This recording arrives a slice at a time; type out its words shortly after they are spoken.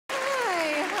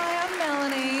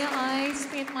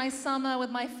spent my summer with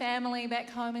my family back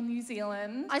home in New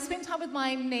Zealand. I spent time with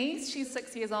my niece. She's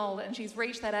 6 years old and she's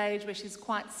reached that age where she's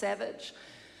quite savage.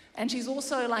 And she's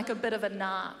also like a bit of a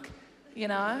narc, you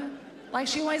know? Like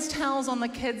she always tells on the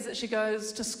kids that she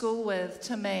goes to school with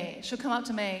to me. She'll come up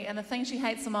to me and the thing she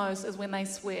hates the most is when they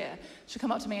swear. She'll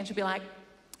come up to me and she'll be like,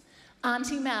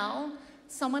 Auntie Mel,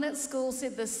 someone at school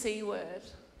said the C word.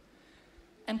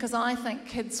 And because I think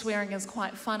kids swearing is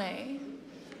quite funny,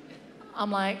 I'm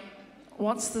like,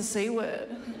 what's the C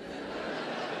word?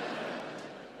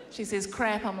 She says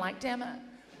crap, I'm like, damn it.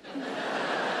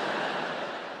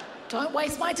 Don't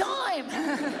waste my time.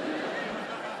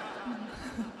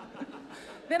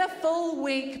 Then a full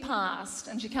week passed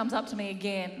and she comes up to me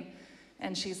again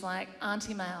and she's like,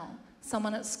 Auntie Mel,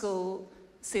 someone at school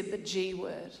said the G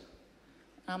word.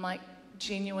 And I'm like,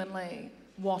 genuinely,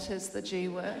 what is the G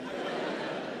word?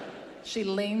 She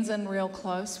leans in real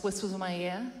close, whispers in my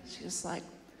ear. She's just like,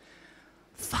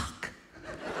 fuck.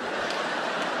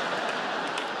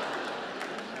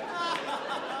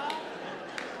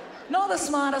 Not the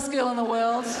smartest girl in the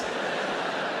world.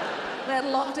 That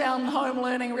lockdown home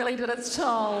learning really did its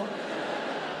toll.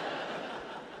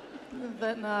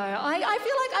 But no, I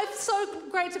feel like it's so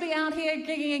great to be out here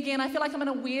gigging again. I feel like I'm in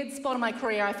a weird spot in my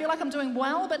career. I feel like I'm doing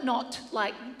well, but not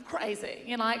like crazy.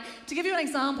 You know, like, to give you an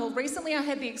example, recently I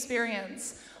had the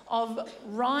experience of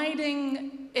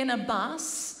riding in a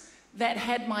bus that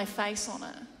had my face on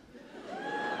it.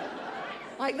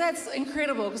 Like, that's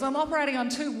incredible, because I'm operating on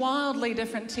two wildly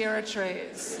different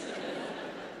territories.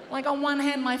 Like, on one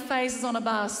hand, my face is on a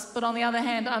bus, but on the other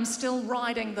hand, I'm still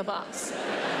riding the bus.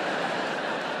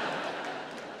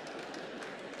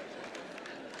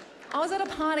 I was at a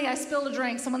party, I spilled a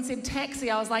drink, someone said taxi,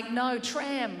 I was like, no,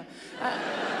 tram.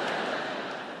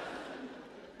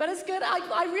 But it's good.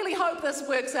 I really hope this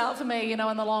works out for me, you know,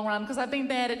 in the long run, because I've been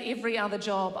bad at every other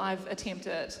job I've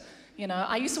attempted. You know,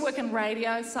 I used to work in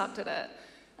radio, sucked at it.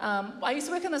 I used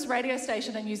to work in this radio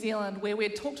station in New Zealand where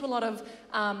we'd talk to a lot of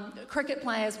cricket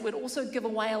players. We'd also give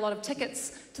away a lot of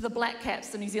tickets to the Black Caps,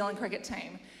 the New Zealand cricket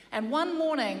team. And one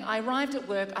morning, I arrived at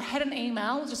work, I had an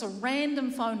email with just a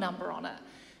random phone number on it.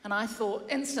 And I thought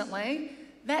instantly,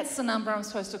 that's the number I'm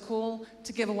supposed to call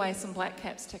to give away some Black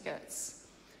Caps tickets.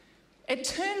 It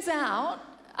turns out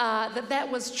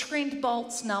that was Trent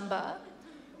Bolt's number,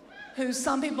 who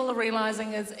some people are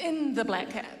realising is in the Black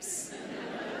Caps.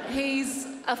 He's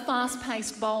a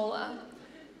fast-paced bowler.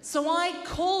 So I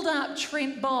called up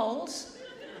Trent Bolt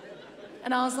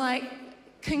and I was like,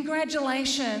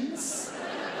 congratulations.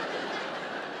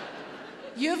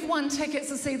 You've won tickets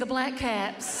to see the Black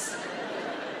Caps.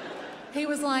 He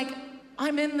was like,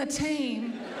 I'm in the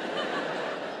team.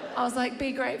 I was like,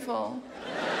 be grateful.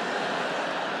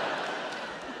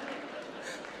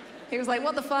 He was like,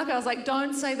 what the fuck? I was like,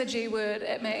 don't say the G word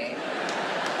at me.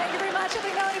 Thank you very much. I've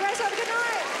been Melanie Bracewell. Have a good night.